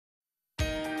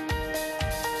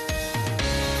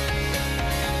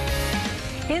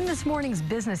In this morning's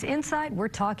Business Insight, we're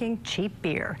talking cheap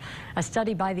beer. A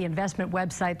study by the investment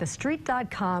website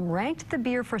TheStreet.com ranked the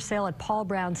beer for sale at Paul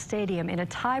Brown Stadium in a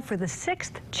tie for the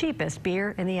 6th cheapest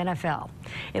beer in the NFL.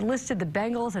 It listed the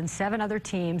Bengals and 7 other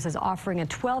teams as offering a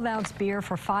 12-ounce beer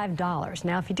for $5.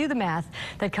 Now, if you do the math,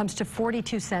 that comes to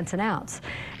 42 cents an ounce.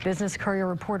 Business Courier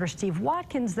reporter Steve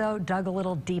Watkins, though, dug a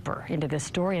little deeper into this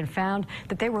story and found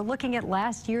that they were looking at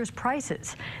last year's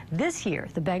prices. This year,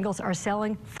 the Bengals are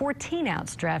selling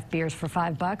 14-ounce draft beers for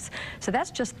 $5, so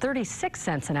that's just 36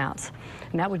 cents an ounce.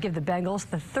 And that would give the Bengals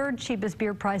the 3rd cheapest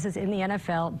beer prices in the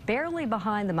NFL, barely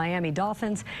behind the Miami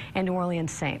Dolphins and New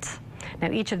Orleans Saints.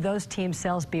 Now, each of those teams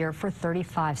sells beer for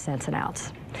 35 cents an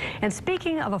ounce. And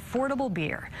speaking of affordable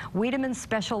beer, Wiedemann's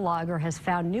Special Lager has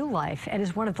found new life and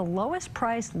is one of the lowest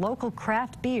priced local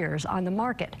craft beers on the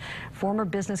market. Former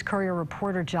Business Courier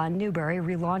reporter John Newberry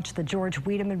relaunched the George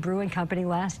Wiedemann Brewing Company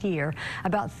last year,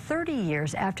 about 30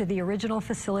 years after the original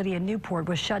facility in Newport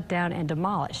was shut down and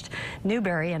demolished.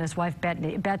 Newberry and his wife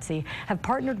Betsy have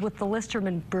partnered with the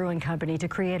Listerman Brewing Company to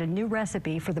create a new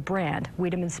recipe for the brand,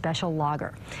 Wiedemann's Special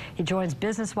Lager. He joins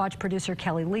Business Watch producer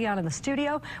Kelly Leon in the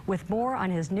studio with more on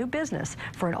his new business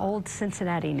for an old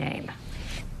Cincinnati name.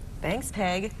 Thanks,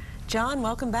 Peg. John,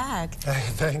 welcome back. Hey,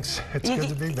 thanks. It's good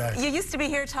to be back. You used to be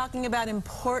here talking about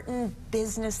important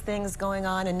business things going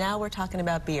on, and now we're talking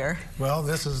about beer. Well,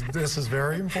 this is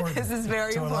very important. This is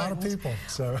very important to a lot of people.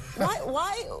 So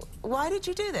why did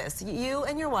you do this? You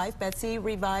and your wife Betsy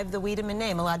revived the Wiedemann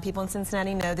name. A lot of people in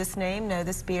Cincinnati know this name, know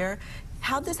this beer.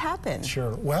 How'd this happen?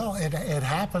 Sure. Well, it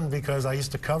happened because I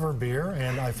used to cover beer,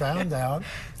 and I found out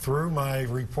through my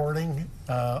reporting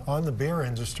on the beer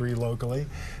industry locally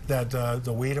that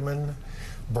the Wiedemann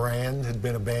brand had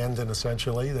been abandoned,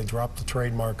 essentially. They dropped the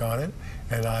trademark on it,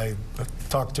 and I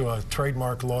talked to a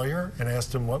trademark lawyer and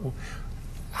asked him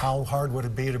how hard would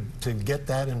it be to get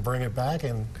that and bring it back,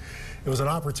 and it was an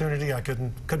opportunity I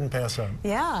couldn't pass up.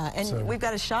 Yeah, and we've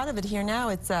got a shot of it here now.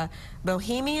 It's a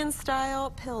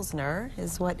Bohemian-style Pilsner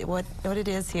is what it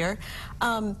is here.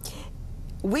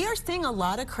 We are seeing a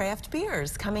lot of craft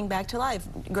beers coming back to life.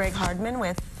 Greg Hardman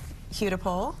with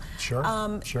Hudipole.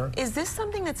 Sure, sure. Is this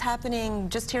something that's happening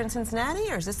just here in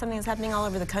Cincinnati, or is this something that's happening all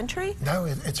over the country? No,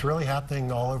 it's really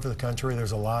happening all over the country.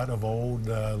 There's a lot of old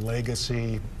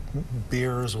legacy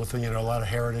beers with a lot of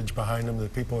heritage behind them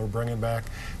that people are bringing back.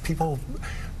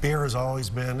 Beer has always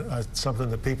been something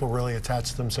that people really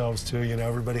attach themselves to.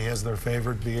 Everybody has their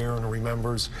favorite beer and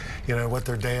remembers what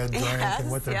their dad drank and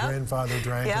what their grandfather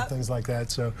drank and things like that.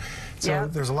 So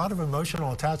there's a lot of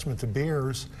emotional attachment to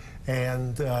beers,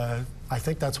 and I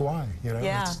think that's why.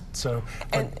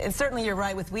 And certainly you're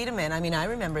right with Wiedemann. I mean, I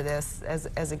remember this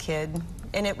as a kid,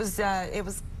 and it was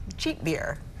cheap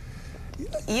beer.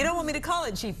 You don't want me to call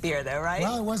it cheap beer, though, right?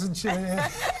 Well, it wasn't cheap.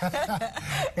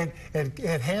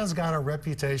 It has got a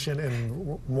reputation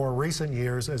in more recent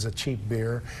years as a cheap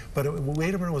beer, but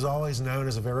Wiedemann was always known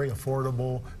as a very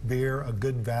affordable beer, a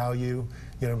good value.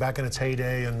 Back in its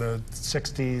heyday in the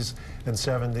 60s and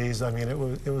 70s, I mean,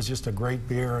 it was just a great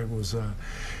beer. It was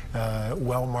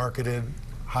well-marketed,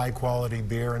 high-quality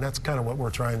beer, and that's kind of what we're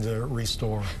trying to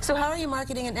restore. So how are you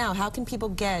marketing it now? How can people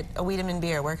get a Wiedemann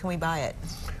beer? Where can we buy it?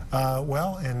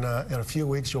 Well, in a few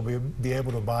weeks, you'll be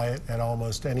able to buy it at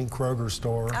almost any Kroger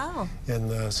store in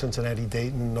the Cincinnati,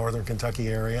 Dayton, Northern Kentucky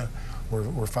area.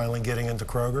 We're finally getting into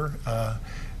Kroger,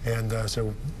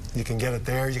 so you can get it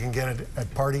there. You can get it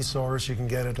at Party Source. You can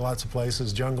get it at lots of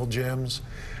places, Jungle Gyms,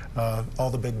 all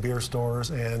the big beer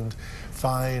stores, and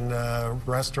fine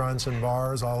restaurants and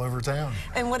bars all over town.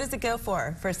 And what does it go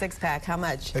for a 6-pack? How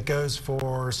much? It goes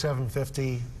for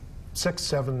 $7.50,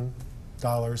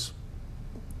 $7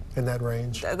 in that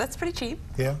range. That's pretty cheap.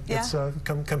 Yeah. It's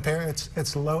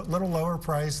it's a little lower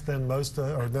price than most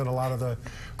or than a lot of the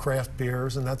craft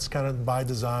beers, and that's kind of by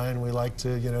design. We like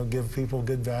to give people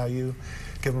good value,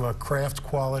 give them a craft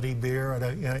quality beer at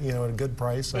a good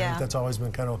price. I think that's always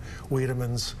been kind of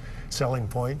Wiedemann's selling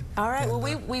point. All right. Well,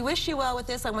 we wish you well with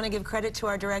this. I want to give credit to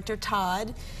our director,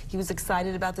 Todd. He was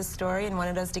excited about this story and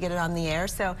wanted us to get it on the air.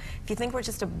 So if you think we're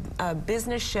just a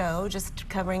business show, just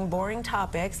covering boring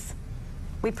topics,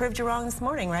 we proved you wrong this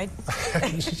morning, right?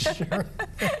 Sure.